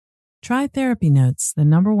Try Therapy Notes, the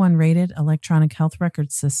 #1 rated electronic health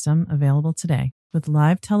record system available today. With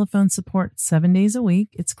live telephone support 7 days a week,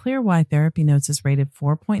 it's clear why Therapy Notes is rated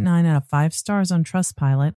 4.9 out of 5 stars on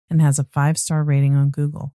Trustpilot and has a 5-star rating on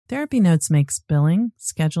Google. Therapy Notes makes billing,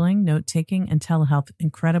 scheduling, note-taking, and telehealth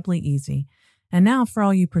incredibly easy. And now, for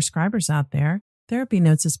all you prescribers out there, Therapy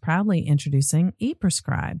Notes is proudly introducing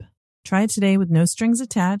ePrescribe. Try it today with no strings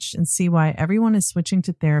attached and see why everyone is switching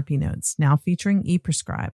to Therapy Notes, now featuring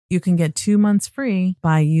ePrescribe. You can get 2 months free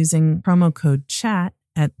by using promo code CHAT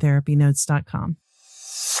at therapynotes.com.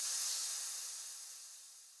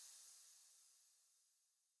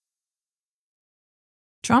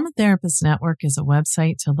 Trauma Therapist Network is a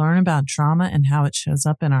website to learn about trauma and how it shows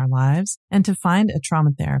up in our lives and to find a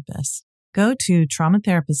trauma therapist. Go to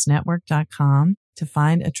traumatherapistnetwork.com to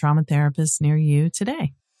find a trauma therapist near you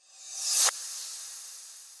today.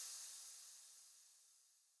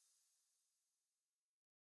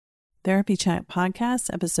 Therapy Chat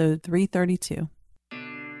Podcast, episode 332.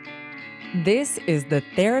 This is the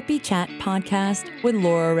Therapy Chat Podcast with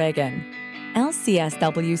Laura Reagan,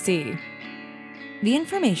 LCSWC. The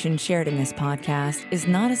information shared in this podcast is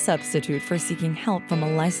not a substitute for seeking help from a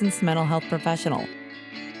licensed mental health professional.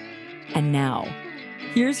 And now,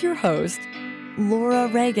 here's your host, Laura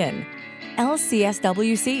Reagan,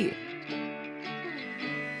 LCSWC.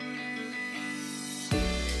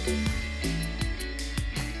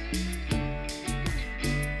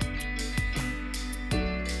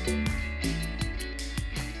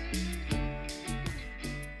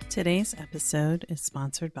 Today's episode is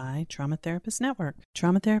sponsored by Trauma Therapist Network.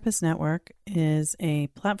 Trauma Therapist Network is a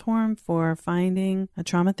platform for finding a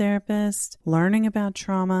trauma therapist, learning about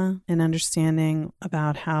trauma, and understanding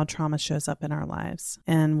about how trauma shows up in our lives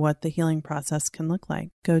and what the healing process can look like.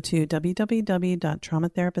 Go to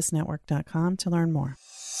www.traumatherapistnetwork.com to learn more.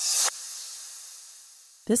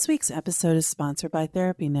 This week's episode is sponsored by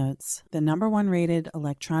Therapy Notes, the #1 rated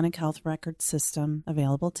electronic health record system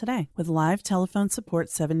available today. With live telephone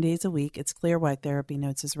support 7 days a week, it's clear why Therapy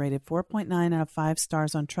Notes is rated 4.9 out of 5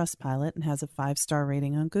 stars on Trustpilot and has a 5-star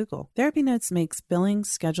rating on Google. Therapy Notes makes billing,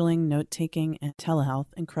 scheduling, note-taking, and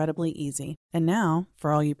telehealth incredibly easy. And now,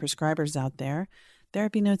 for all you prescribers out there,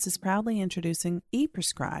 Therapy Notes is proudly introducing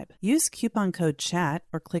ePrescribe. Use coupon code CHAT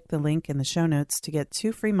or click the link in the show notes to get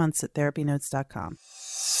 2 free months at therapynotes.com.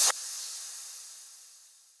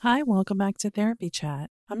 Hi, welcome back to Therapy Chat.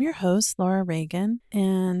 I'm your host, Laura Reagan,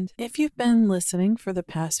 and if you've been listening for the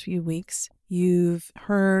past few weeks, you've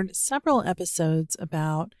heard several episodes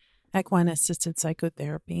about equine-assisted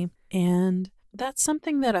psychotherapy, and that's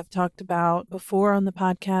something that I've talked about before on the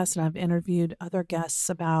podcast and I've interviewed other guests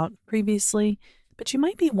about previously. But you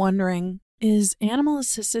might be wondering, is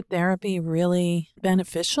animal-assisted therapy really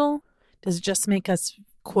beneficial? Does it just make us,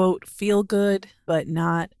 quote, feel good, but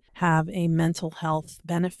not have a mental health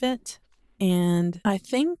benefit? And I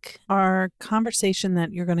think our conversation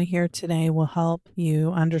that you're going to hear today will help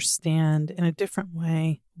you understand in a different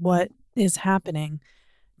way what is happening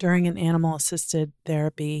during an animal-assisted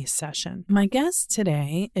therapy session. My guest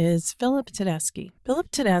today is Philip Tedeschi.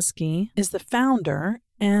 Philip Tedeschi is the founder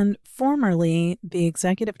and formerly the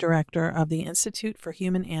executive director of the Institute for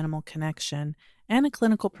Human-Animal Connection and a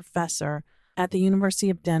clinical professor at the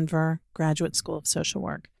University of Denver Graduate School of Social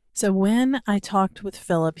Work. So when I talked with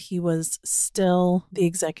Philip, he was still the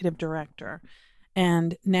executive director,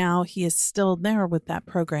 and now he is still there with that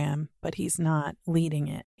program, but he's not leading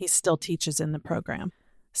it. He still teaches in the program.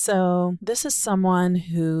 So this is someone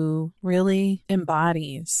who really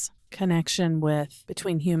embodies connection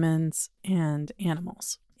between humans and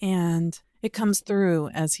animals. And it comes through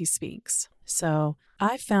as he speaks. So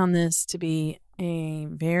I found this to be a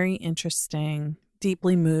very interesting,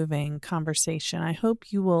 deeply moving conversation. I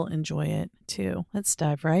hope you will enjoy it too. Let's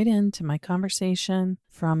dive right into my conversation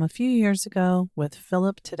from a few years ago with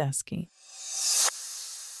Philip Tedeschi.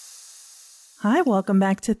 Hi, welcome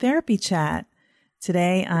back to Therapy Chat.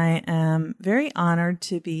 Today I am very honored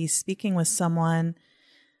to be speaking with someone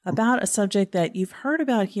about a subject that you've heard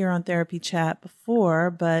about here on Therapy Chat before,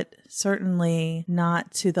 but certainly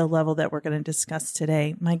not to the level that we're going to discuss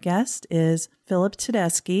today. My guest is Philip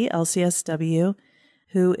Tedeschi, LCSW,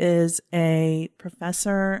 who is a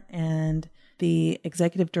professor and the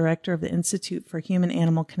executive director of the Institute for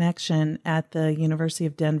Human-Animal Connection at the University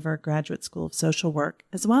of Denver Graduate School of Social Work,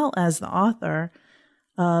 as well as the author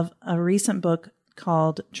of a recent book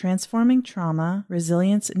called Transforming Trauma,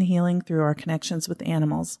 Resilience and Healing Through Our Connections with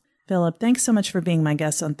Animals. Philip, thanks so much for being my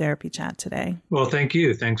guest on Therapy Chat today. Well, thank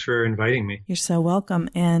you. Thanks for inviting me. You're so welcome.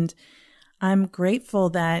 And I'm grateful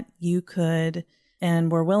that you could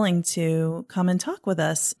and were willing to come and talk with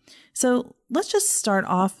us. So let's just start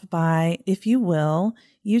off by, if you will,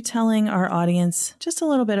 you telling our audience just a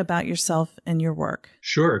little bit about yourself and your work.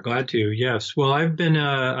 Sure, glad to. Yes. Well, I've been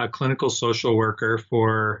a clinical social worker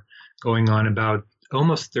for going on about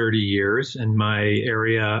almost 30 years, and my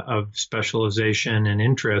area of specialization and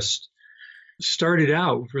interest started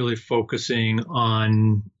out really focusing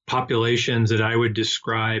on populations that I would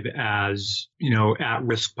describe as,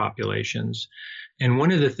 at-risk populations. And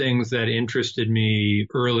one of the things that interested me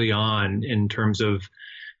early on in terms of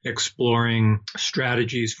exploring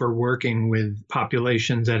strategies for working with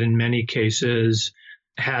populations that in many cases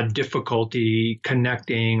had difficulty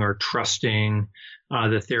connecting or trusting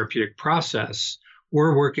the therapeutic process,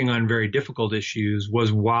 or working on very difficult issues,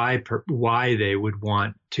 was why they would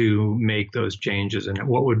want to make those changes and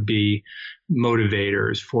what would be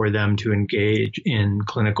motivators for them to engage in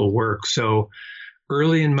clinical work. So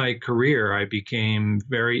early in my career, I became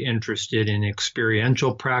very interested in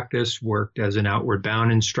experiential practice, worked as an outward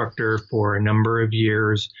bound instructor for a number of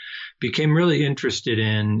years, became really interested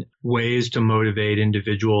in ways to motivate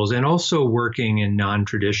individuals, and also working in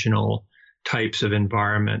non-traditional types of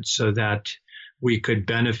environments so that we could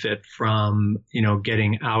benefit from,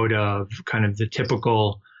 getting out of kind of the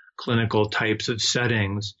typical clinical types of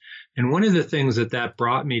settings. And one of the things that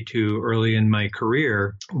brought me to early in my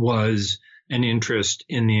career was an interest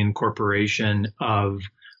in the incorporation of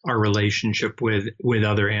our relationship with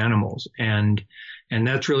other animals. And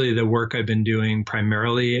that's really the work I've been doing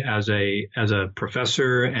primarily as a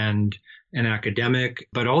professor and an academic,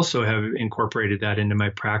 but also have incorporated that into my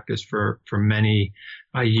practice for many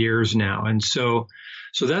years now. And so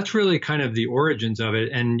that's really kind of the origins of it.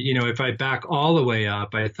 And, if I back all the way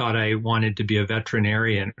up, I thought I wanted to be a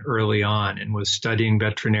veterinarian early on and was studying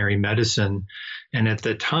veterinary medicine. And at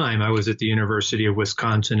the time, I was at the University of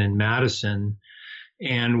Wisconsin in Madison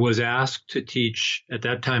and was asked to teach. At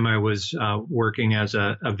that time, I was working as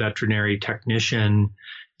a veterinary technician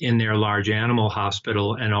in their large animal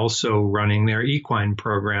hospital and also running their equine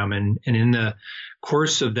program. And in the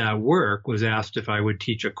course of that work, was asked if I would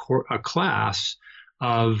teach a class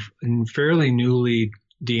of fairly newly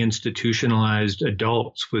deinstitutionalized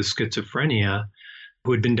adults with schizophrenia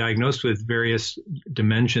who had been diagnosed with various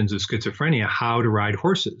dimensions of schizophrenia, how to ride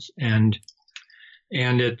horses. And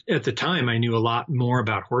at the time, I knew a lot more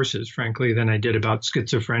about horses, frankly, than I did about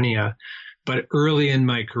schizophrenia. But early in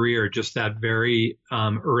my career, just that very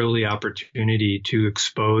early opportunity to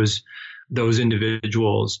expose those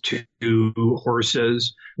individuals to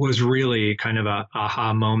horses was really kind of a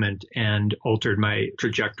aha moment and altered my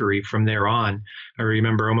trajectory from there on. I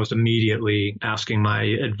remember almost immediately asking my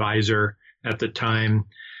advisor at the time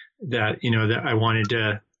that I wanted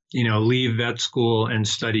to, leave vet school and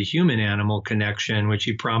study human-animal connection, which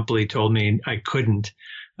he promptly told me I couldn't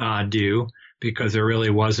do, because there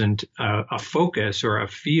really wasn't a focus or a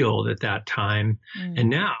field at that time. And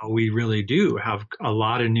now we really do have a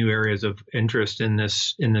lot of new areas of interest in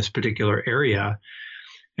this particular area.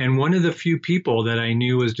 And one of the few people that I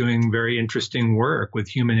knew was doing very interesting work with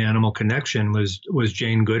human-animal connection was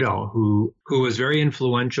Jane Goodall, who was very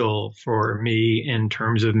influential for me in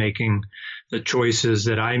terms of making the choices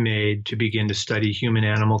that I made to begin to study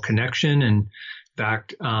human-animal connection. And in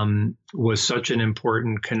fact, was such an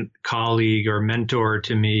important colleague or mentor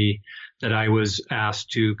to me that I was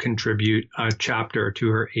asked to contribute a chapter to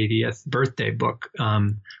her 80th birthday book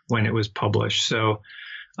when it was published. So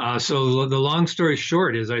the long story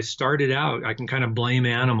short is I started out, I can kind of blame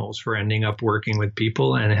animals for ending up working with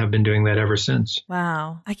people, and have been doing that ever since.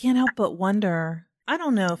 Wow. I can't help but wonder, I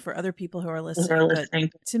don't know for other people who are listening,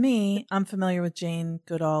 but to me, I'm familiar with Jane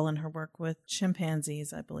Goodall and her work with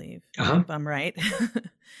chimpanzees, I believe. If I'm right.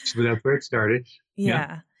 So that's where it started.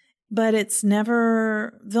 Yeah. But it's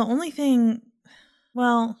never the only thing.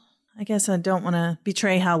 Well, I guess I don't want to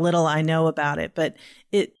betray how little I know about it, but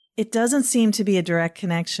it doesn't seem to be a direct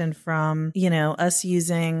connection from, us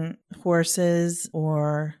using horses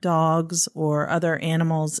or dogs or other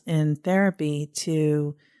animals in therapy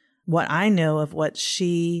to what I know of what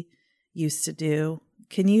she used to do.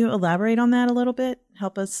 Can you elaborate on that a little bit?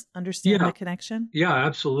 Help us understand the connection? Yeah,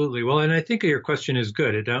 absolutely. Well, and I think your question is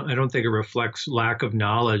good. I don't think it reflects lack of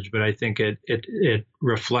knowledge, but I think it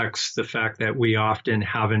reflects the fact that we often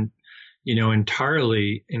haven't,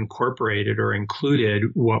 entirely incorporated or included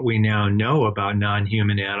what we now know about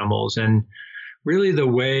non-human animals. And really the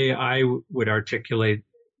way I would articulate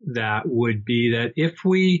that would be that if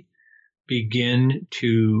we begin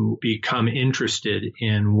to become interested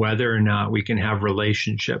in whether or not we can have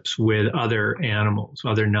relationships with other animals,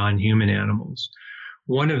 other non-human animals,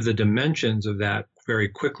 one of the dimensions of that very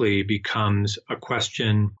quickly becomes a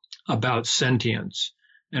question about sentience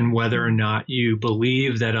and whether or not you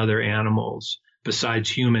believe that other animals, besides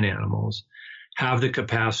human animals, have the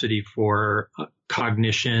capacity for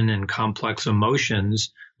cognition and complex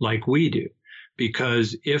emotions like we do.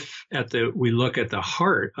 Because if we look at the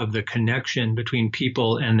heart of the connection between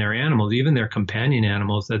people and their animals, even their companion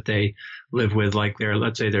animals that they live with, like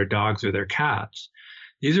let's say their dogs or their cats,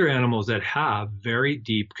 these are animals that have very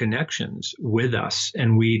deep connections with us,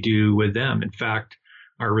 and we do with them. In fact,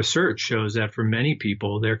 our research shows that for many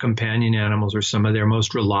people, their companion animals are some of their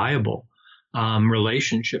most reliable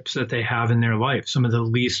relationships that they have in their life. Some of the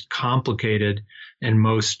least complicated and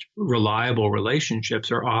most reliable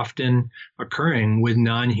relationships are often occurring with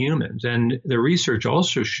non-humans. And the research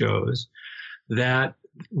also shows that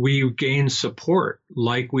we gain support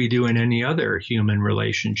like we do in any other human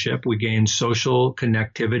relationship. We gain social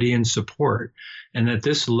connectivity and support, and that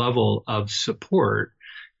this level of support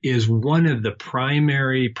is one of the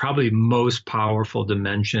primary, probably most powerful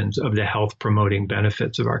dimensions of the health promoting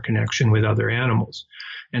benefits of our connection with other animals.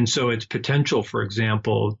 And so its potential, for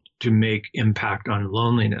example, to make impact on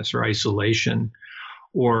loneliness or isolation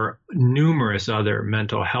or numerous other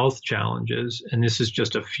mental health challenges, and this is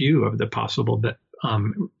just a few of the possible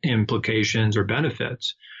implications or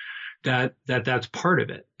benefits, that's part of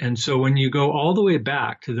it. And so when you go all the way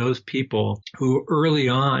back to those people who early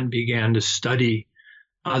on began to study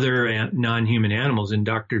other non-human animals, in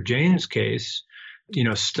Dr. Jane's case,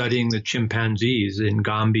 studying the chimpanzees in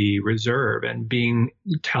Gombe Reserve and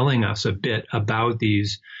telling us a bit about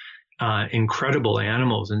these incredible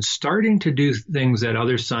animals and starting to do things that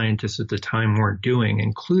other scientists at the time weren't doing,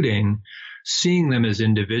 including seeing them as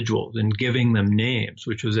individuals and giving them names,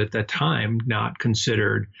 which was at that time not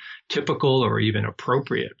considered typical or even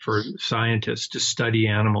appropriate for scientists to study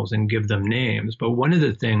animals and give them names. But one of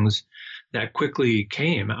the things that quickly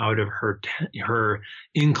came out of her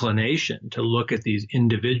inclination to look at these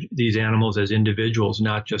animals as individuals,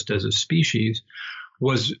 not just as a species,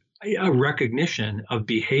 was a recognition of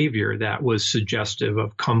behavior that was suggestive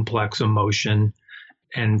of complex emotion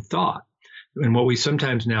and thought, and what we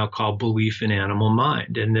sometimes now call belief in animal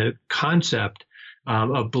mind. And the concept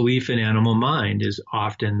of belief in animal mind is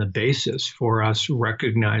often the basis for us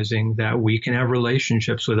recognizing that we can have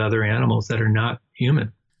relationships with other animals that are not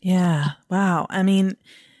human. Yeah. Wow. I mean,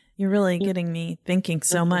 you're really getting me thinking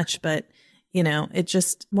so much, but, it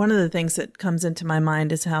just, one of the things that comes into my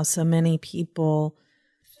mind is how so many people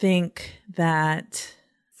think that,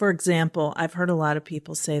 for example, I've heard a lot of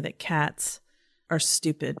people say that cats are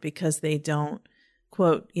stupid because they don't,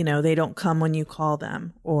 quote, they don't come when you call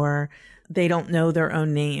them, or they don't know their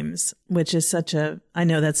own names, which is I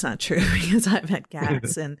know that's not true because I've had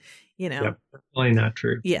cats and, Yep, definitely not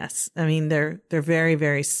true. Yes. I mean, they're very,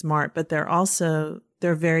 very smart, but they're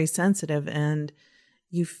very sensitive. And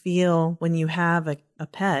you feel when you have a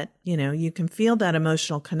pet, you can feel that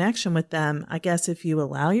emotional connection with them, I guess, if you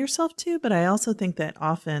allow yourself to. But I also think that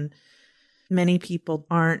often many people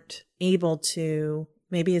aren't able to,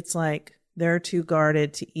 maybe it's like they're too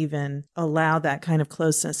guarded to even allow that kind of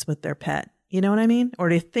closeness with their pet. You know what I mean? Or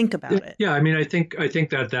to think about it. Yeah, I mean, I think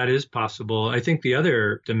that is possible. I think the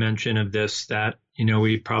other dimension of this that,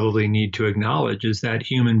 we probably need to acknowledge is that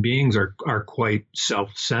human beings are quite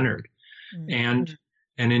self-centered and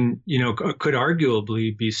could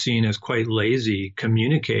arguably be seen as quite lazy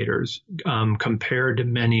communicators compared to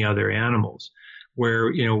many other animals,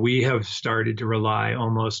 where, we have started to rely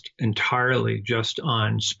almost entirely just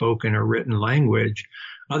on spoken or written language.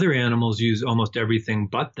 Other animals use almost everything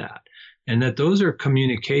but that. And that those are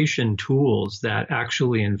communication tools that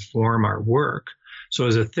actually inform our work. So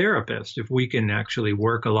as a therapist, if we can actually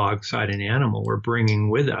work alongside an animal, we're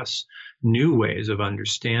bringing with us new ways of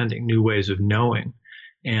understanding, new ways of knowing,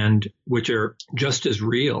 and which are just as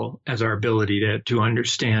real as our ability to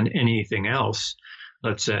understand anything else,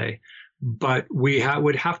 let's say. But we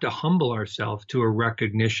would have to humble ourselves to a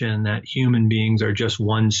recognition that human beings are just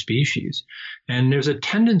one species. And there's a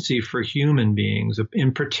tendency for human beings,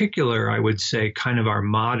 in particular, I would say kind of our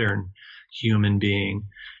modern human being,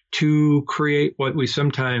 to create what we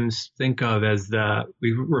sometimes think of as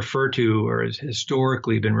we refer to, or has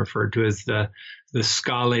historically been referred to as the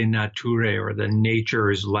scale naturae, or the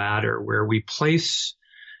nature's ladder, where we place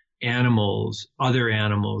other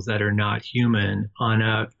animals that are not human on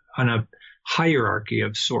a hierarchy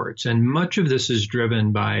of sorts. And much of this is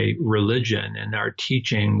driven by religion and our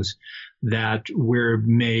teachings that we're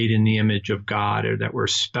made in the image of God, or that we're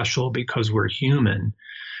special because we're human,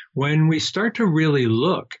 when we start to really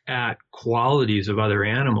look at qualities of other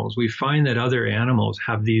animals, we find that other animals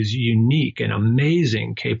have these unique and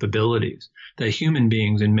amazing capabilities that human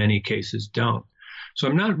beings in many cases don't. So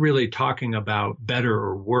I'm not really talking about better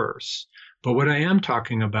or worse, but what I am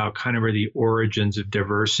talking about kind of are the origins of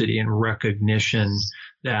diversity and recognition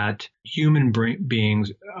that human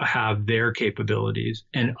beings have their capabilities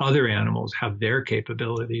and other animals have their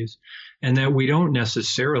capabilities, and that we don't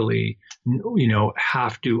necessarily,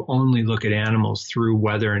 have to only look at animals through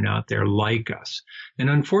whether or not they're like us. And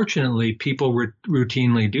unfortunately, people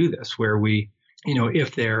routinely do this, where we,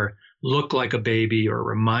 if they're look like a baby or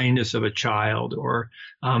remind us of a child or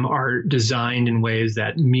are designed in ways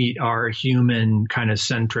that meet our human kind of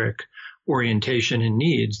centric orientation and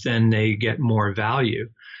needs, then they get more value.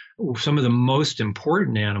 Some of the most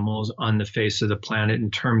important animals on the face of the planet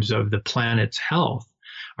in terms of the planet's health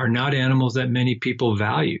are not animals that many people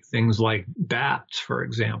value. Things like bats, for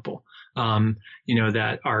example,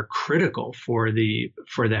 that are critical for the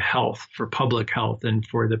health, for public health and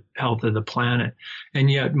for the health of the planet. And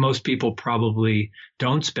yet most people probably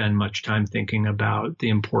don't spend much time thinking about the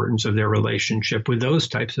importance of their relationship with those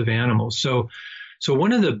types of animals. So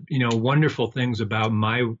one of the, wonderful things about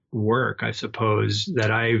my work, I suppose,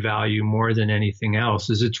 that I value more than anything else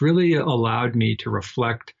is it's really allowed me to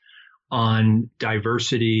reflect on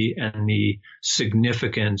diversity and the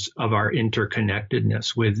significance of our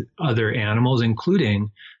interconnectedness with other animals,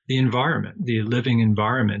 including the environment, the living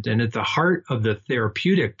environment. And at the heart of the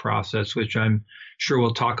therapeutic process, which I'm sure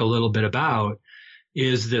we'll talk a little bit about,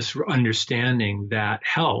 is this understanding that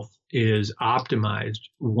health is optimized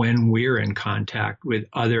when we're in contact with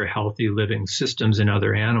other healthy living systems and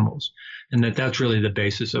other animals. And that's really the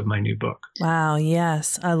basis of my new book. Wow.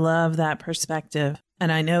 Yes. I love that perspective.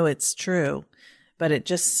 And I know it's true, but it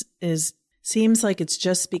just seems like it's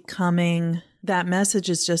just becoming, that message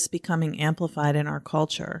is just becoming amplified in our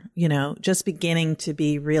culture, just beginning to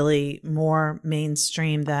be really more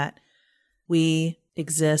mainstream, that we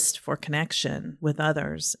exist for connection with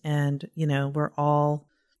others. And, we're all,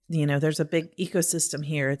 there's a big ecosystem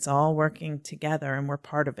here. It's all working together and we're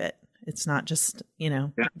part of it. It's not just,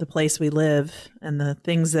 the place we live and the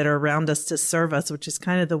things that are around us to serve us, which is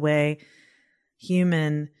kind of the way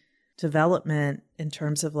human development in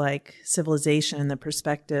terms of like civilization, the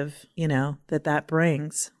perspective, that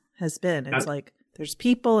brings has been. It's like there's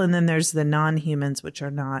people and then there's the non-humans, which are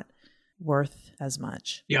not worth as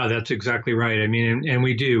much. Yeah, that's exactly right. I mean, and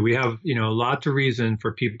we have, lots of reason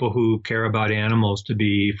for people who care about animals to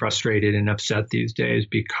be frustrated and upset these days,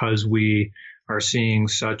 because we are seeing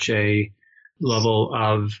such a level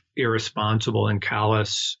of irresponsible and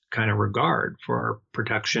callous kind of regard for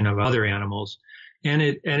protection of other animals. And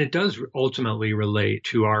it does ultimately relate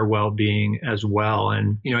to our well-being as well.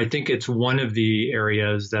 And, I think it's one of the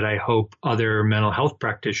areas that I hope other mental health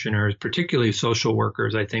practitioners, particularly social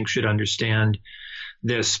workers, I think should understand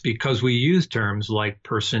this, because we use terms like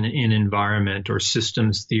person in environment or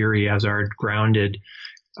systems theory as our grounded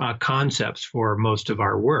concepts for most of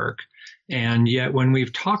our work. And yet when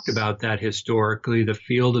we've talked about that historically, the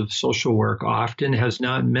field of social work often has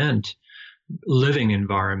not meant living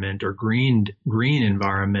environment or green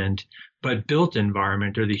environment, but built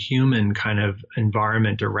environment or the human kind of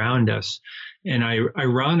environment around us. And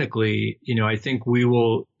ironically, I think we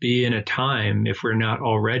will be in a time, if we're not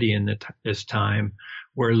already in this time,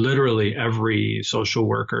 where literally every social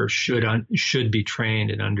worker should be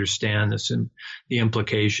trained and understand this and the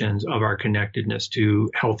implications of our connectedness to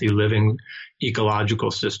healthy living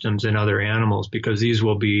ecological systems and other animals, because these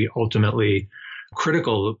will be ultimately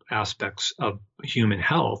critical aspects of human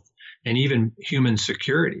health and even human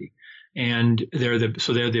security. And they're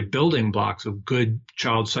the building blocks of good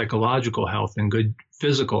child psychological health and good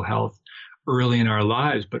physical health early in our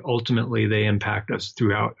lives, but ultimately they impact us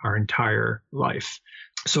throughout our entire life.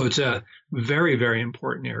 So it's a very, very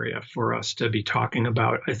important area for us to be talking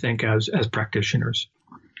about, I think, as practitioners.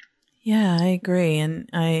 Yeah, I agree. And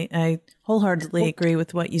I wholeheartedly agree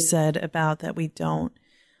with what you said about that we don't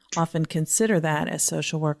often consider that as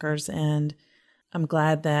social workers. And I'm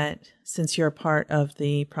glad that since you're a part of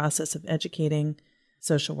the process of educating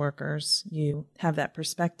social workers, you have that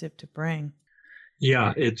perspective to bring.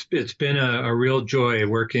 Yeah, it's been a real joy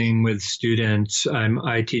working with students.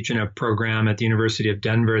 I teach in a program at the University of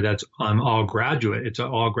Denver that's all graduate. It's an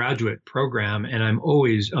all graduate program, and I'm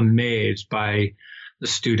always amazed by the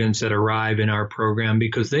students that arrive in our program,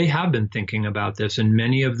 because they have been thinking about this, and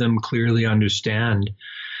many of them clearly understand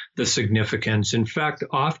the significance. In fact,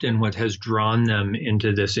 often what has drawn them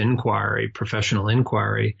into this inquiry, professional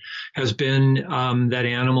inquiry, has been that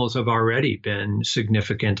animals have already been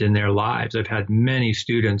significant in their lives. I've had many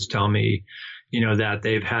students tell me, that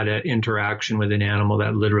they've had an interaction with an animal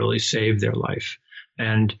that literally saved their life.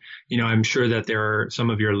 And, I'm sure that there are some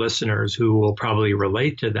of your listeners who will probably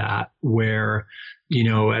relate to that, where,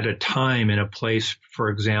 at a time in a place, for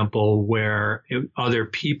example, where other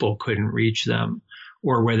people couldn't reach them,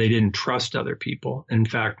 or where they didn't trust other people. In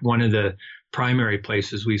fact, one of the primary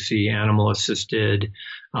places we see animal-assisted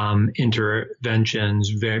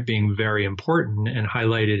interventions being very important and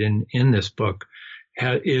highlighted in this book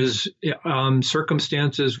is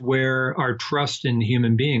circumstances where our trust in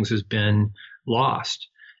human beings has been lost.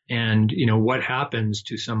 And, what happens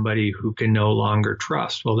to somebody who can no longer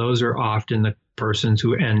trust? Well, those are often the persons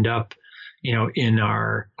who end up, in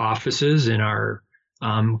our offices, in our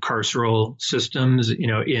carceral systems,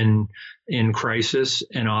 in crisis,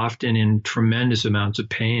 and often in tremendous amounts of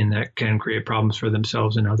pain that can create problems for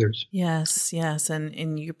themselves and others. Yes.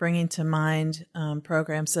 And you're bringing to mind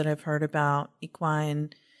programs that I've heard about, equine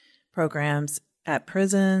programs at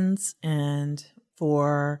prisons and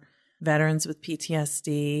for veterans with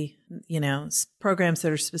PTSD, programs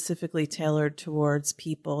that are specifically tailored towards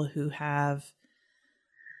people who have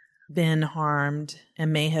been harmed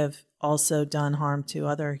and may have also done harm to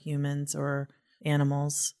other humans or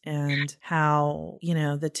animals, and how,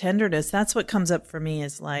 the tenderness, that's what comes up for me,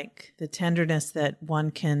 is like the tenderness that one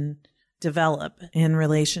can develop in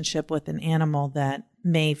relationship with an animal that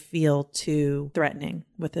may feel too threatening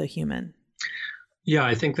with a human. Yeah,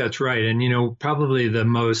 I think that's right. And, probably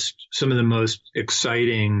some of the most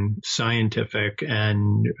exciting scientific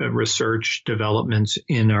and research developments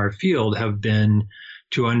in our field have been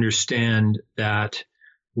to understand that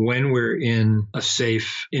when we're in a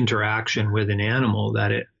safe interaction with an animal,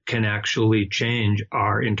 that it can actually change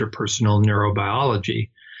our interpersonal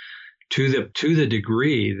neurobiology to the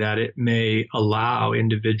degree that it may allow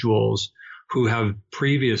individuals who have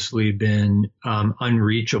previously been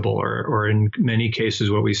unreachable, or in many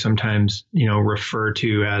cases what we sometimes refer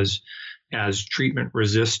to as treatment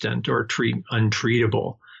resistant or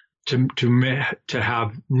untreatable, to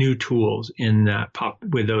have new tools in that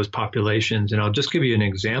with those populations. And I'll just give you an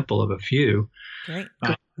example of a few. Great.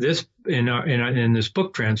 This in this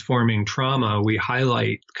book, Transforming Trauma, we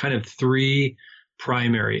highlight kind of three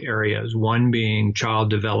primary areas. One being child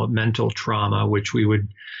developmental trauma, which we would,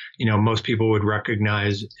 most people would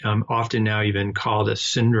recognize, often now even called a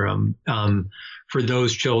syndrome, for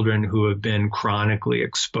those children who have been chronically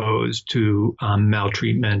exposed to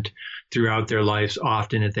maltreatment throughout their lives,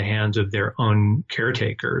 often at the hands of their own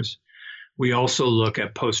caretakers. We also look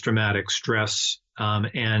at post-traumatic stress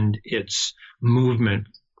and its movement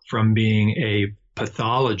from being a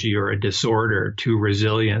pathology or a disorder to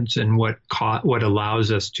resilience, and what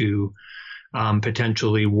allows us to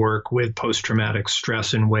potentially work with post-traumatic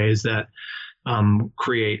stress in ways that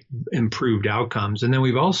create improved outcomes. And then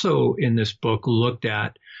we've also in this book looked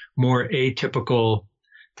at more atypical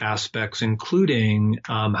aspects, including,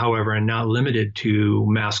 however, and not limited to,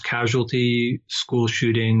 mass casualty, school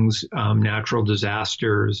shootings, natural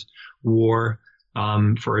disasters, war,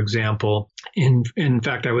 for example. In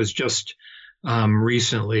fact, I was just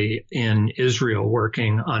recently in Israel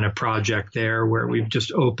working on a project there where we've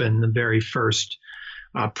just opened the very first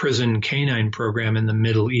prison canine program in the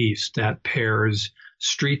Middle East that pairs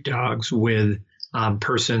street dogs with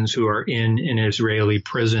persons who are in an Israeli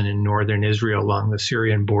prison in northern Israel along the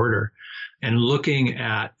Syrian border, and looking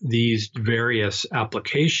at these various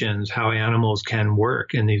applications, how animals can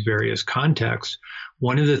work in these various contexts.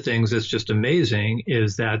 One of the things that's just amazing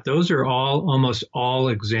is that those are almost all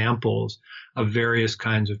examples of various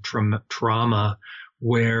kinds of trauma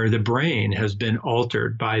where the brain has been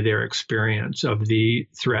altered by their experience of the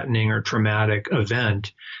threatening or traumatic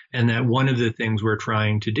event. And that one of the things we're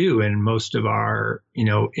trying to do in most of our,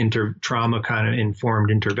 trauma kind of informed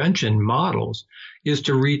intervention models is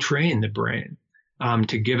to retrain the brain,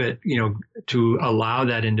 to give it, to allow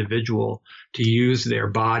that individual to use their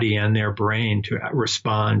body and their brain to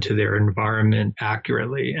respond to their environment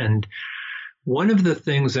accurately. And one of the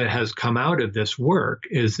things that has come out of this work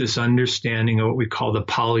is this understanding of what we call the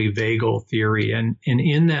polyvagal theory. And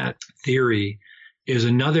in that theory is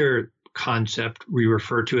another concept we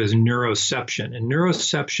refer to as neuroception. And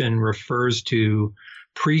neuroception refers to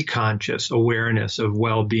preconscious awareness of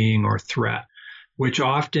well-being or threat, which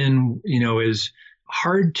often, is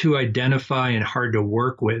hard to identify and hard to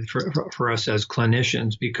work with for us as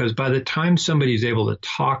clinicians, because by the time somebody's able to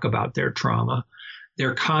talk about their trauma,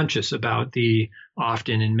 they're conscious about the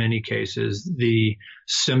often in many cases the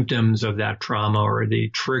symptoms of that trauma or the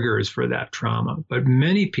triggers for that trauma. But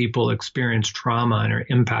many people experience trauma and are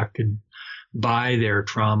impacted by their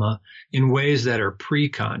trauma in ways that are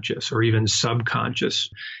pre-conscious or even subconscious.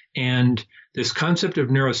 And this concept of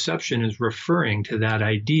neuroception is referring to that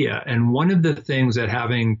idea. And one of the things that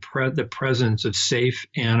having the presence of safe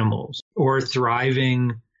animals or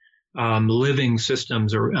thriving living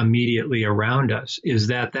systems are immediately around us is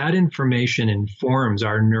that information informs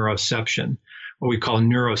our neuroception, what we call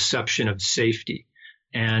neuroception of safety.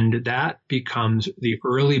 And that becomes the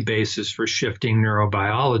early basis for shifting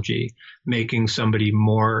neurobiology, making somebody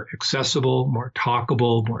more accessible, more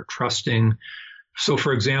talkable, more trusting. So,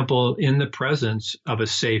 for example, in the presence of a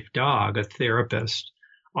safe dog, a therapist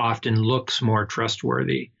often looks more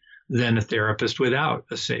trustworthy than a therapist without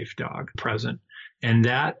a safe dog present. And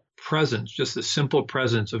that presence, just the simple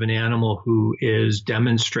presence of an animal who is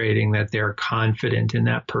demonstrating that they're confident in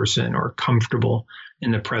that person or comfortable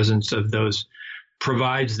in the presence of those,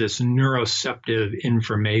 provides this neuroceptive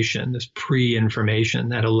information, this pre-information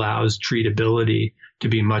that allows treatability to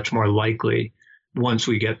be much more likely once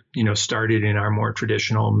we get, started in our more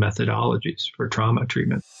traditional methodologies for trauma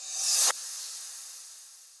treatment.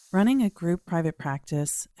 Running a group private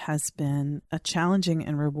practice has been a challenging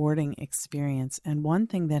and rewarding experience, and one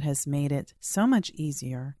thing that has made it so much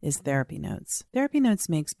easier is Therapy Notes. Therapy Notes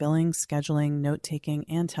makes billing, scheduling, note-taking,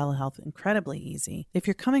 and telehealth incredibly easy. If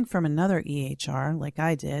you're coming from another EHR, like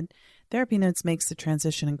I did, Therapy Notes makes the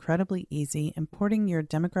transition incredibly easy, importing your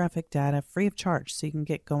demographic data free of charge so you can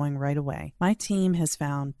get going right away. My team has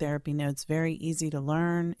found Therapy Notes very easy to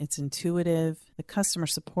learn. It's intuitive. The customer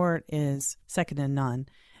support is second to none.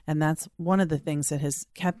 And that's one of the things that has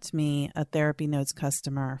kept me a Therapy Notes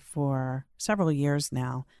customer for several years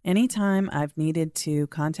now. Anytime I've needed to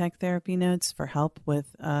contact Therapy Notes for help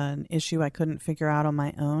with an issue I couldn't figure out on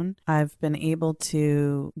my own, I've been able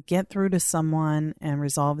to get through to someone and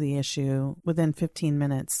resolve the issue within 15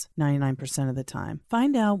 minutes, 99% of the time.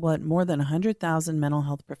 Find out what more than 100,000 mental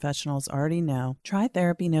health professionals already know. Try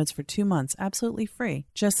Therapy Notes for 2 months, absolutely free.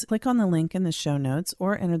 Just click on the link in the show notes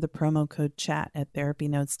or enter the promo code CHAT at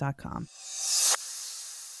therapynotes.com.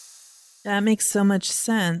 That makes so much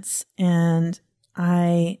sense. And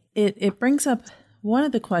it brings up one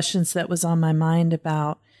of the questions that was on my mind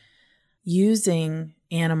about using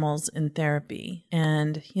animals in therapy.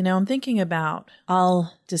 And, I'm thinking about,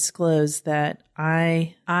 I'll disclose that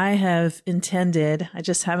I have intended, I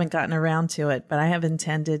just haven't gotten around to it, but I have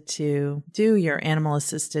intended to do your animal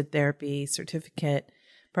assisted therapy certificate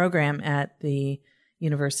program at the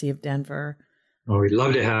University of Denver. Oh, we'd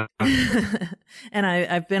love to have. And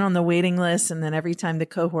I've been on the waiting list, and then every time the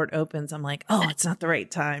cohort opens, I'm like, oh, it's not the right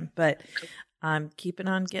time. But I'm keeping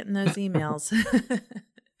on getting those emails.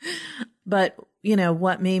 But,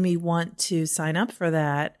 what made me want to sign up for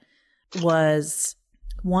that was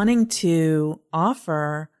wanting to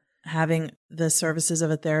offer having the services of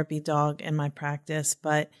a therapy dog in my practice.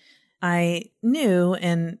 But I knew,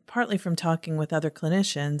 and partly from talking with other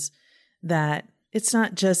clinicians, that it's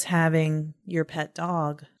not just having your pet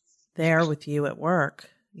dog there with you at work,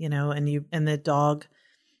 and the dog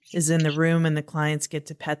is in the room and the clients get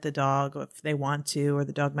to pet the dog if they want to, or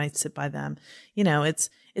the dog might sit by them.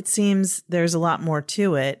 It seems there's a lot more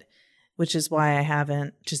to it, which is why I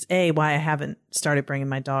haven't started bringing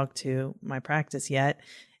my dog to my practice yet.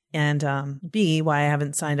 And B, why I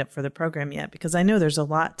haven't signed up for the program yet, because I know there's a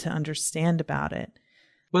lot to understand about it.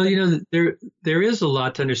 Well, there is a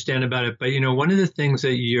lot to understand about it, but one of the things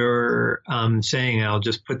that you're saying, I'll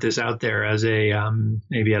just put this out there as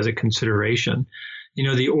maybe as a consideration.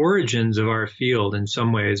 The origins of our field, in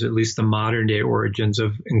some ways, at least the modern day origins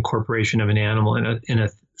of incorporation of an animal in a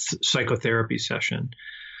psychotherapy session,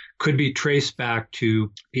 could be traced back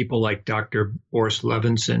to people like Dr. Boris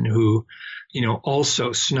Levinson, who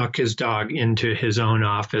also snuck his dog into his own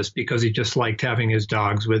office because he just liked having his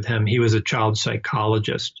dogs with him. He was a child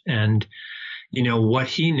psychologist. And, what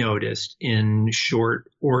he noticed in short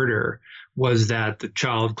order was that the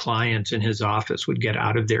child clients in his office would get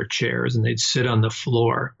out of their chairs and they'd sit on the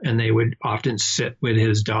floor, and they would often sit with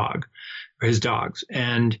his dog or his dogs.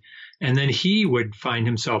 And then he would find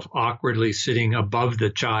himself awkwardly sitting above the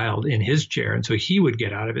child in his chair. And so he would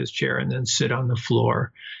get out of his chair and then sit on the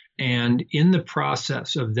floor. And in the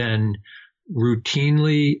process of then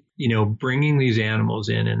routinely, bringing these animals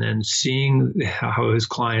in and then seeing how his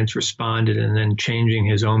clients responded and then changing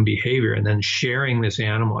his own behavior and then sharing this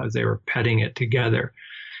animal as they were petting it together,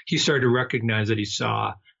 he started to recognize that he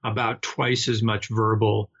saw about twice as much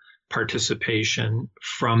verbal participation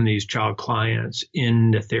from these child clients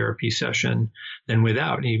in the therapy session than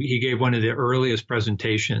without. He gave one of the earliest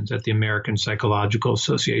presentations at the American Psychological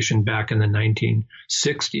Association back in the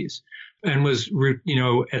 1960s and was,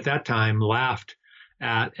 at that time laughed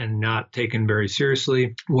at and not taken very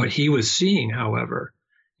seriously. What he was seeing, however,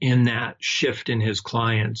 in that shift in his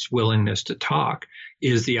client's willingness to talk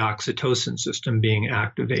is the oxytocin system being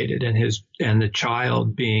activated and the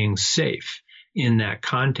child being safe in that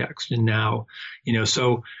context. And now,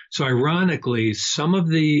 so ironically, some of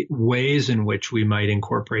the ways in which we might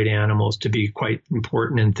incorporate animals to be quite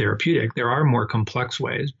important and therapeutic, there are more complex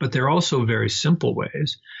ways, but there are also very simple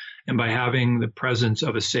ways. And by having the presence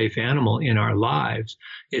of a safe animal in our lives,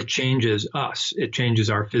 it changes us. It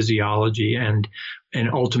changes our physiology and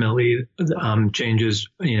ultimately changes,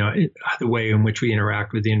 the way in which we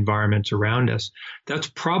interact with the environments around us. That's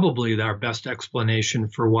probably our best explanation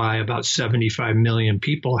for why about 75 million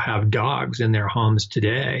people have dogs in their homes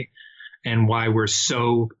today and why we're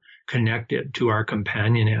so connected to our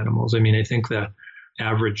companion animals. I mean, I think the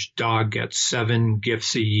average dog gets 7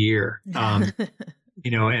 gifts a year.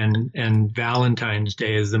 And Valentine's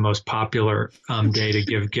Day is the most popular day to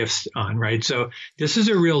give gifts on, right? So this is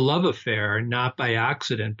a real love affair, not by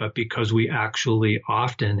accident, but because we actually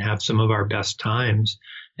often have some of our best times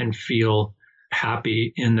and feel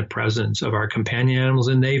happy in the presence of our companion animals,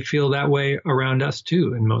 and they feel that way around us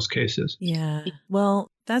too, in most cases. Yeah. Well,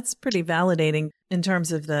 that's pretty validating in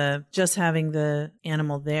terms of just having the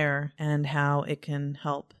animal there and how it can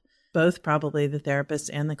help both probably the therapist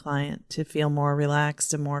and the client to feel more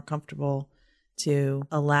relaxed and more comfortable to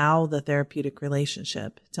allow the therapeutic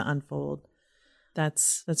relationship to unfold.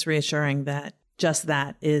 That's reassuring that just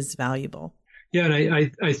that is valuable. Yeah,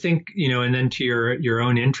 and I think, and then to your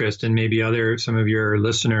own interest, and maybe some of your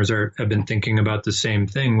listeners have been thinking about the same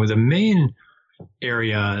thing. With the main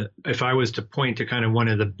area, if I was to point to kind of one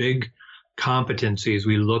of the big competencies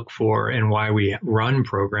we look for and why we run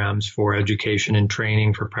programs for education and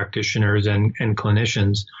training for practitioners and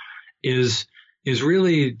clinicians is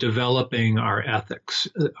really developing our ethics,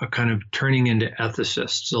 kind of turning into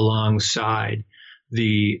ethicists alongside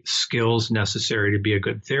the skills necessary to be a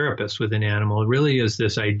good therapist with an animal. It really is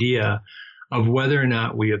this idea of whether or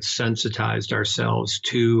not we have sensitized ourselves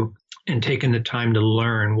to and taken the time to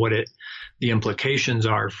learn what the implications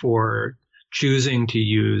are for choosing to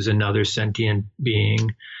use another sentient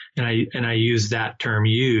being. And I use that term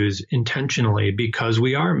use intentionally because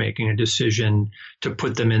we are making a decision to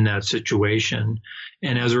put them in that situation.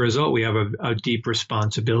 And as a result, we have a deep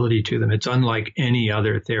responsibility to them. It's unlike any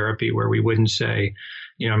other therapy where we wouldn't say,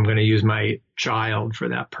 I'm going to use my child for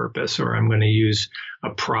that purpose, or I'm going to use a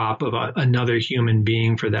prop of another human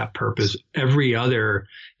being for that purpose. Every other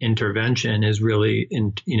intervention is really,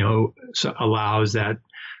 allows that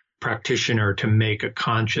practitioner to make a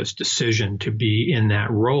conscious decision to be in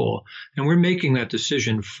that role. And we're making that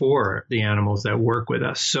decision for the animals that work with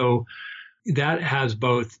us. So that has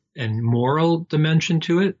both a moral dimension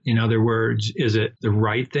to it. In other words, is it the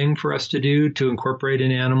right thing for us to do to incorporate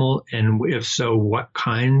an animal? And if so, what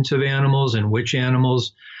kinds of animals and which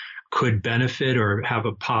animals could benefit or have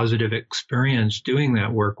a positive experience doing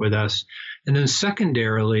that work with us? And then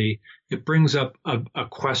secondarily, it brings up a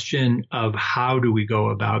question of how do we go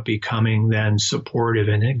about becoming then supportive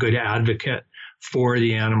and a good advocate for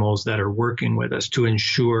the animals that are working with us to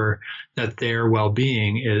ensure that their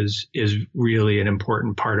well-being is really an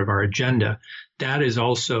important part of our agenda. That is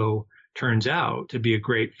also turns out to be a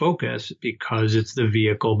great focus because it's the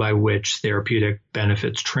vehicle by which therapeutic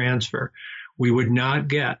benefits transfer. We would not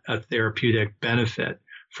get a therapeutic benefit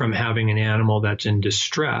from having an animal that's in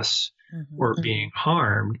distress or being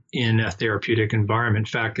harmed in a therapeutic environment.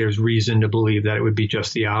 In fact, there's reason to believe that it would be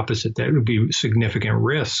just the opposite, that it would be significant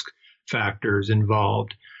risk factors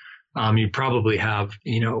involved. You probably have,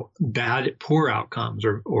 poor outcomes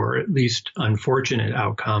or at least unfortunate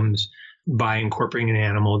outcomes by incorporating an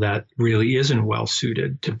animal that really isn't well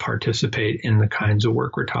suited to participate in the kinds of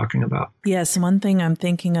work we're talking about. Yes, one thing I'm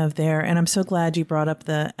thinking of there, and I'm so glad you brought up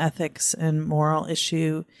the ethics and moral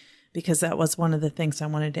issue, because that was one of the things I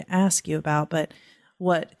wanted to ask you about. But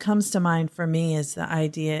what comes to mind for me is the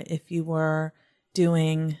idea if you were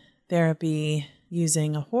doing therapy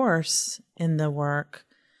using a horse in the work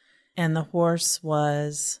and the horse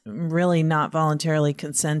was really not voluntarily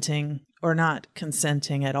consenting or not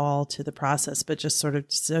consenting at all to the process, but just sort of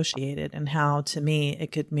dissociated, and how to me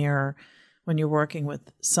it could mirror when you're working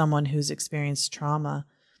with someone who's experienced trauma,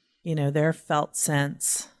 their felt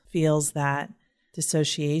sense feels that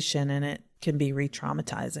dissociation, and it can be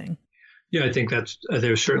re-traumatizing. Yeah, I think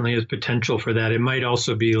there certainly is potential for that. It might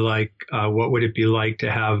also be like, what would it be like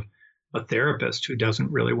to have a therapist who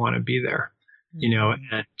doesn't really want to be there,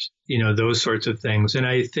 and, those sorts of things. And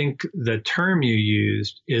I think the term you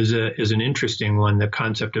used is an interesting one, the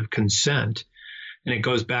concept of consent. And it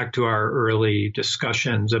goes back to our early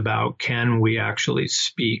discussions about, can we actually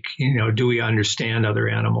speak? Do we understand other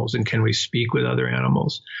animals, and can we speak with other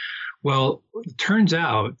animals? Well, it turns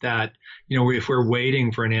out that, if we're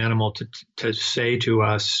waiting for an animal to say to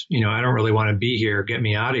us, I don't really want to be here, get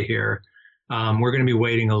me out of here, we're going to be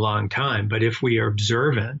waiting a long time. But if we are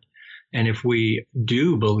observant, and if we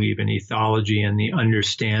do believe in ethology and the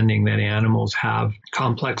understanding that animals have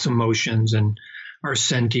complex emotions and are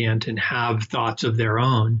sentient and have thoughts of their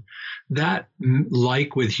own, that,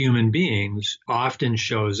 like with human beings, often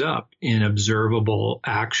shows up in observable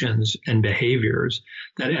actions and behaviors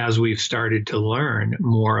that, as we've started to learn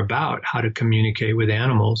more about how to communicate with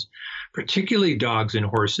animals, particularly dogs and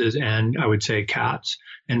horses, and I would say cats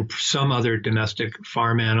and some other domestic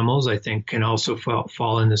farm animals, I think can also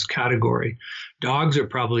fall in this category. Dogs are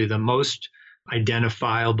probably the most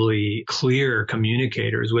identifiably clear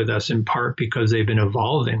communicators with us, in part because they've been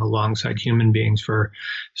evolving alongside human beings for,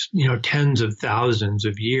 tens of thousands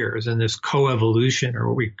of years. And this coevolution, or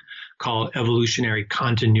what we call evolutionary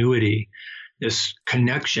continuity, this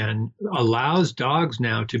connection allows dogs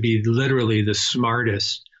now to be literally the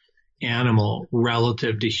smartest animal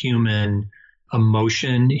relative to human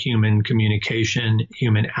emotion, human communication,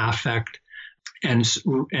 human affect.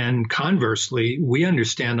 And conversely, we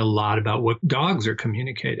understand a lot about what dogs are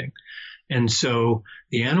communicating. And so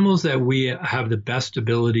the animals that we have the best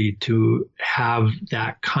ability to have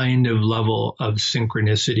that kind of level of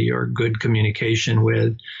synchronicity or good communication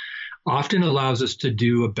with often allows us to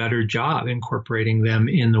do a better job incorporating them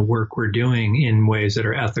in the work we're doing in ways that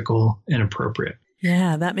are ethical and appropriate.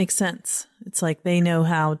 Yeah, that makes sense. It's like they know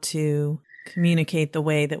how to communicate the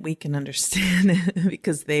way that we can understand it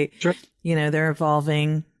because Sure. They're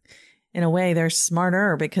evolving in a way. They're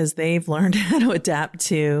smarter because they've learned how to adapt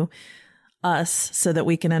to us so that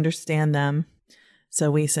we can understand them.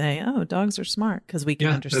 So we say, oh, dogs are smart because we can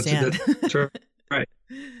understand. That's right.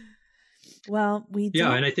 Well, we do.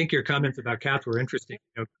 Yeah, and I think your comments about cats were interesting.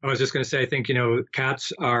 I was just going to say, I think,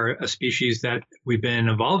 cats are a species that we've been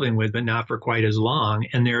evolving with, but not for quite as long.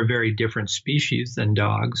 And they're a very different species than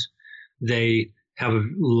dogs. They have a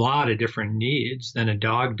lot of different needs than a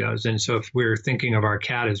dog does. And so if we're thinking of our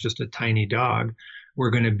cat as just a tiny dog,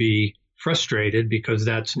 we're going to be frustrated because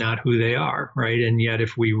that's not who they are, right? And yet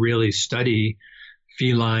if we really study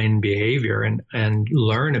feline behavior and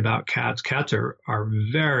learn about cats are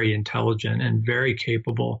very intelligent and very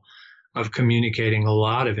capable of communicating a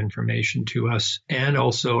lot of information to us, and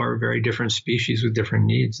also are very different species with different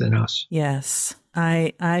needs than us. Yes,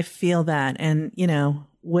 I feel that. And,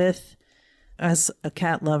 as a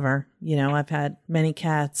cat lover, I've had many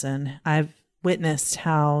cats, and I've witnessed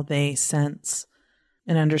how they sense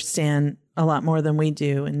and understand a lot more than we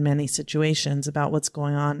do in many situations about what's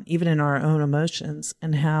going on, even in our own emotions,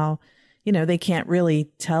 and how, they can't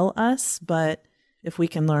really tell us, but if we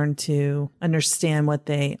can learn to understand what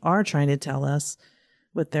they are trying to tell us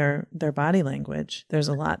with their body language, there's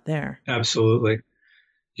a lot there. Absolutely.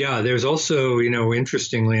 Yeah, there's also,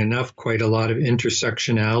 interestingly enough, quite a lot of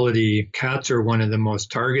intersectionality. Cats are one of the most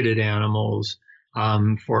targeted animals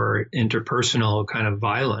for interpersonal kind of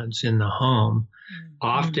violence in the home. Mm-hmm.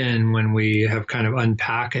 Often when we have kind of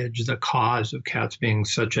unpackaged the cause of cats being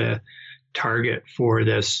such a target for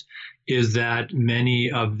this, is that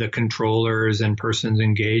many of the controllers and persons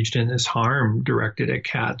engaged in this harm directed at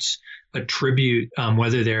cats attribute,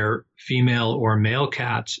 whether they're female or male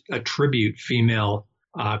cats, attribute female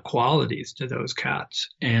qualities to those cats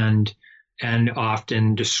and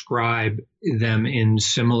often describe them in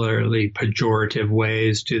similarly pejorative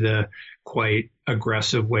ways to the quite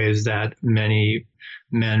aggressive ways that many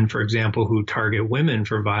men, for example, who target women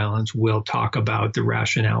for violence will talk about the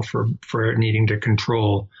rationale for needing to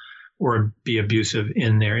control or be abusive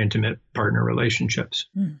in their intimate partner relationships.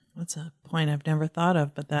 That's a point I've never thought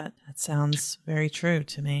of, but that sounds very true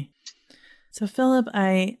to me. So, Philip,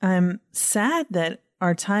 I'm sad that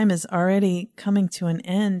our time is already coming to an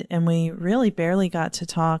end, and we really barely got to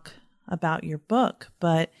talk about your book.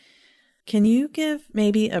 But can you give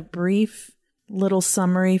maybe a brief little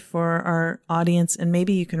summary for our audience? And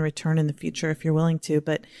maybe you can return in the future if you're willing to.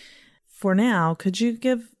 But for now, could you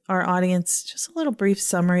give our audience just a little brief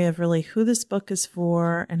summary of really who this book is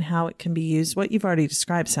for and how it can be used? What you've already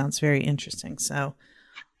described sounds very interesting. So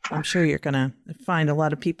I'm sure you're going to find a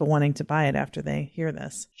lot of people wanting to buy it after they hear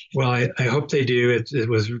this. Well, I hope they do. It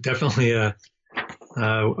was definitely a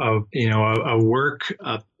a work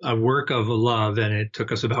of love, and it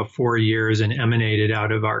took us about 4 years and emanated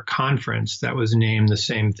out of our conference that was named the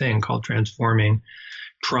same thing, called Transforming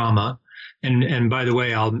Trauma. And by the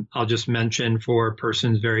way, I'll just mention for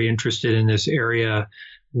persons very interested in this area,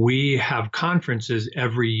 we have conferences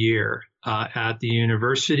every year at the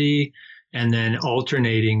university. And then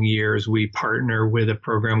alternating years, we partner with a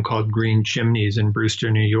program called Green Chimneys in Brewster,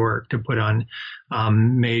 New York, to put on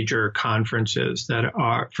major conferences that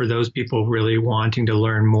are for those people really wanting to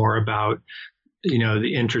learn more about,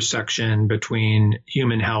 the intersection between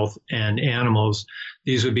human health and animals.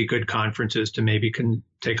 These would be good conferences to maybe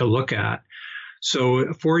take a look at.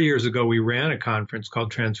 So 4 years ago, we ran a conference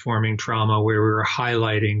called Transforming Trauma, where we were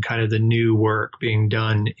highlighting kind of the new work being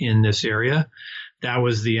done in this area. That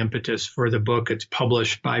was the impetus for the book. It's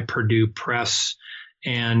published by Purdue Press.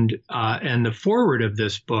 And the foreword of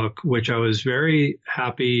this book, which I was very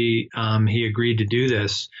happy he agreed to do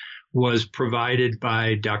this, was provided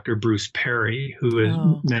by Dr. Bruce Perry, who is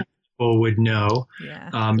many people would know.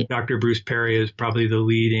 Yeah. Dr. Bruce Perry is probably the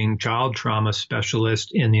leading child trauma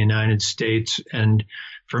specialist in the United States, and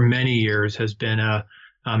for many years has been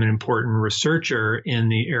an important researcher in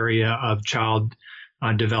the area of child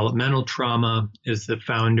developmental trauma, is the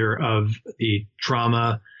founder of the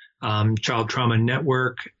Child Trauma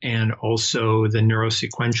Network, and also the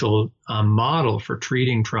neurosequential model for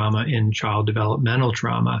treating trauma in child developmental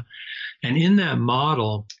trauma. And in that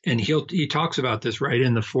model, and he talks about this right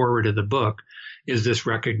in the foreword of the book, is this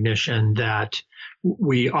recognition that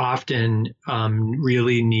we often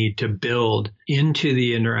really need to build into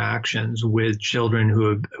the interactions with children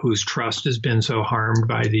whose trust has been so harmed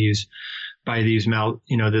by this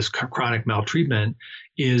chronic maltreatment,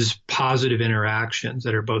 is positive interactions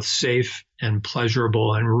that are both safe and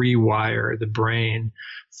pleasurable and rewire the brain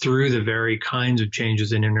through the very kinds of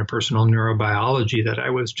changes in interpersonal neurobiology that I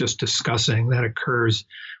was just discussing that occurs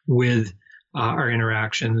with our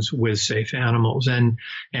interactions with safe animals.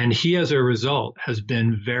 And he, as a result, has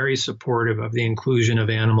been very supportive of the inclusion of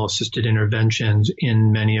animal-assisted interventions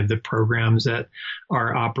in many of the programs that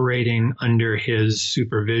are operating under his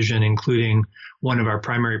supervision, including one of our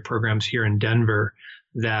primary programs here in Denver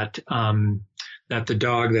that the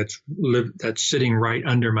dog that's sitting right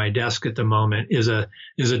under my desk at the moment is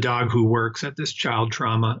a dog who works at this child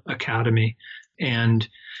trauma academy. And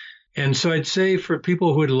so I'd say for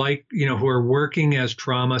people who would like, who are working as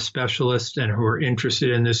trauma specialists and who are interested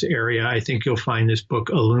in this area, I think you'll find this book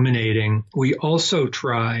illuminating. We also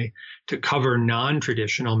try to cover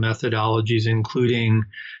non-traditional methodologies, including,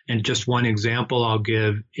 and just one example I'll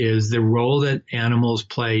give is the role that animals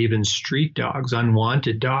play, even street dogs,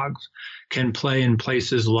 unwanted dogs, can play in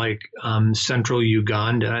places like central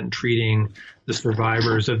Uganda and treating the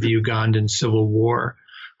survivors of the Ugandan Civil War,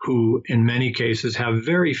 who in many cases have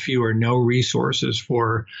very few or no resources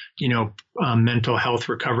for, mental health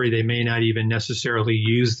recovery. They may not even necessarily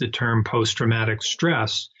use the term post-traumatic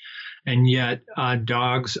stress. And yet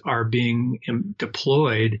dogs are being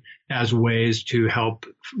deployed as ways to help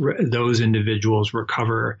those individuals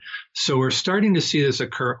recover. So we're starting to see this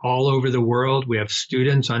occur all over the world. We have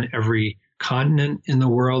students on every continent in the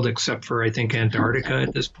world, except for, I think, Antarctica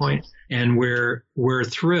at this point. And we're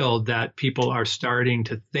thrilled that people are starting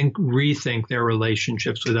to rethink their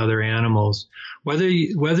relationships with other animals, whether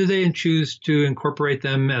they choose to incorporate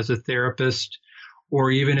them as a therapist, or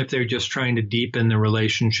even if they're just trying to deepen the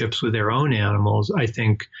relationships with their own animals. I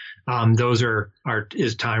think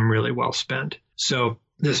is time really well spent. So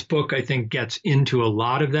this book, I think, gets into a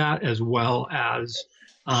lot of that, as well as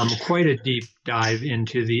quite a deep dive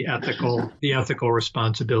into the ethical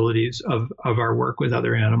responsibilities of our work with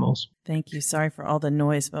other animals. Thank you. Sorry for all the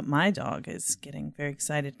noise, but my dog is getting very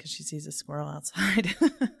excited because she sees a squirrel outside.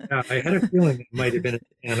 Yeah, I had a feeling it might have been an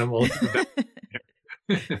animal.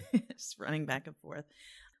 Just running back and forth.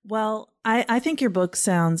 Well, I think your book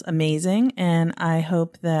sounds amazing, and I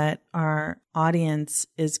hope that our audience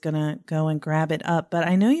is going to go and grab it up. But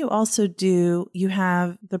I know you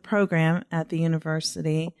have the program at the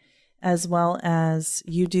university, as well as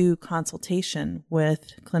you do consultation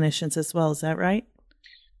with clinicians as well. Is that right?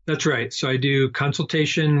 That's right. So I do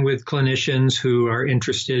consultation with clinicians who are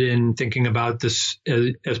interested in thinking about this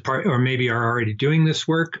as part, or maybe are already doing this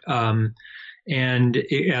work. And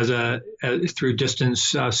through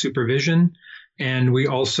distance supervision. And we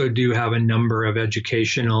also do have a number of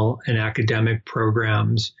educational and academic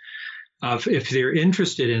programs. If they're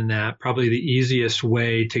interested in that, probably the easiest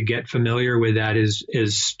way to get familiar with that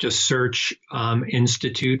is just search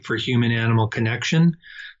Institute for Human-Animal Connection.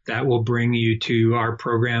 That will bring you to our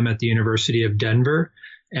program at the University of Denver.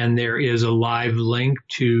 And there is a live link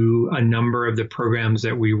to a number of the programs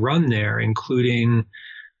that we run there, including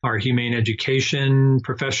our humane education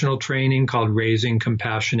professional training called Raising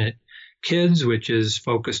Compassionate Kids, which is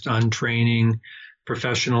focused on training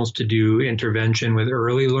professionals to do intervention with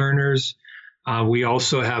early learners. We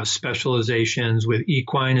also have specializations with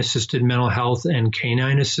equine assisted mental health and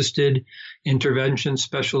canine assisted intervention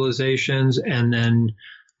specializations, and then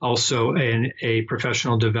also a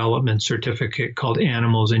professional development certificate called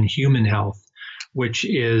Animals and Human Health, which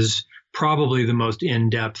is probably the most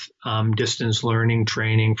in-depth distance learning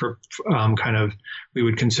training for we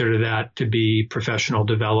would consider that to be professional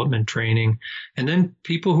development training. And then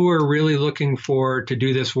people who are really looking to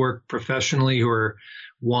do this work professionally, who are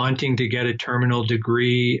wanting to get a terminal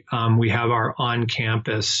degree, we have our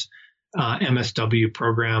on-campus MSW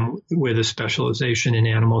program with a specialization in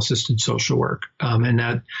animal-assisted social work. And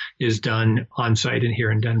that is done on-site and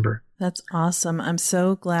here in Denver. That's awesome. I'm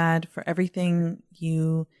so glad for everything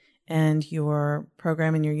you and your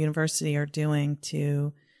program and your university are doing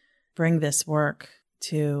to bring this work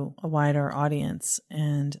to a wider audience.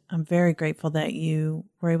 And I'm very grateful that you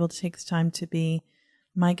were able to take the time to be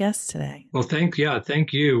my guest today. Well, thank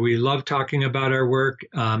you. We love talking about our work,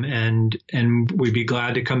 and we'd be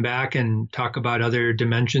glad to come back and talk about other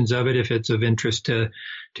dimensions of it if it's of interest to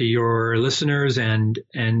your listeners, and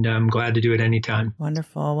I'm glad to do it anytime.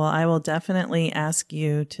 Wonderful. Well, I will definitely ask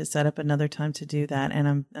you to set up another time to do that,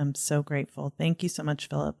 and I'm so grateful. Thank you so much,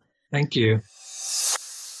 Philip. Thank you.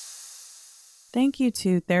 Thank you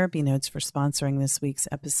to Therapy Notes for sponsoring this week's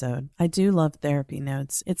episode. I do love Therapy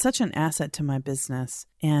Notes. It's such an asset to my business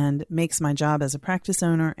and makes my job as a practice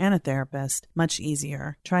owner and a therapist much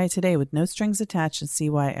easier. Try it today with no strings attached and see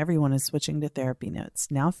why everyone is switching to Therapy Notes,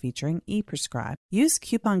 now featuring ePrescribe. Use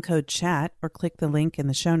coupon code CHAT or click the link in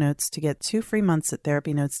the show notes to get 2 free months at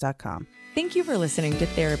therapynotes.com. Thank you for listening to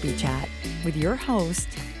Therapy Chat with your host,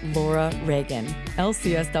 Laura Reagan,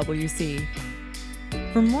 LCSWC.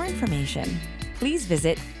 For more information, please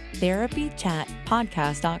visit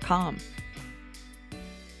therapychatpodcast.com.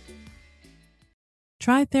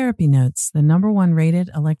 Try Therapy Notes, the #1 rated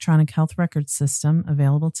electronic health record system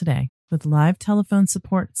available today. With live telephone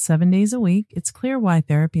support 7 days a week, it's clear why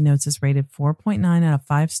Therapy Notes is rated 4.9 out of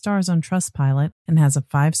 5 stars on Trustpilot and has a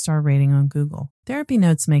 5-star rating on Google. Therapy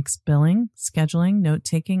Notes makes billing, scheduling,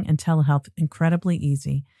 note-taking, and telehealth incredibly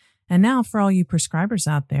easy. And now for all you prescribers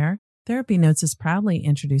out there, Therapy Notes is proudly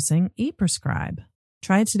introducing ePrescribe.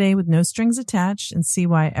 Try it today with no strings attached and see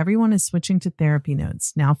why everyone is switching to Therapy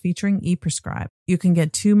Notes, now featuring ePrescribe. You can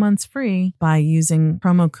get 2 months free by using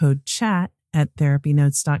promo code CHAT at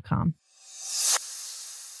therapynotes.com.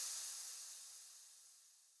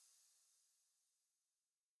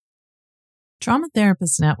 Trauma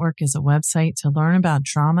Therapist Network is a website to learn about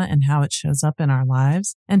trauma and how it shows up in our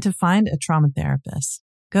lives and to find a trauma therapist.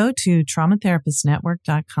 Go to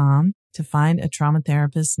traumatherapistnetwork.com to find a trauma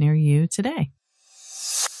therapist near you today.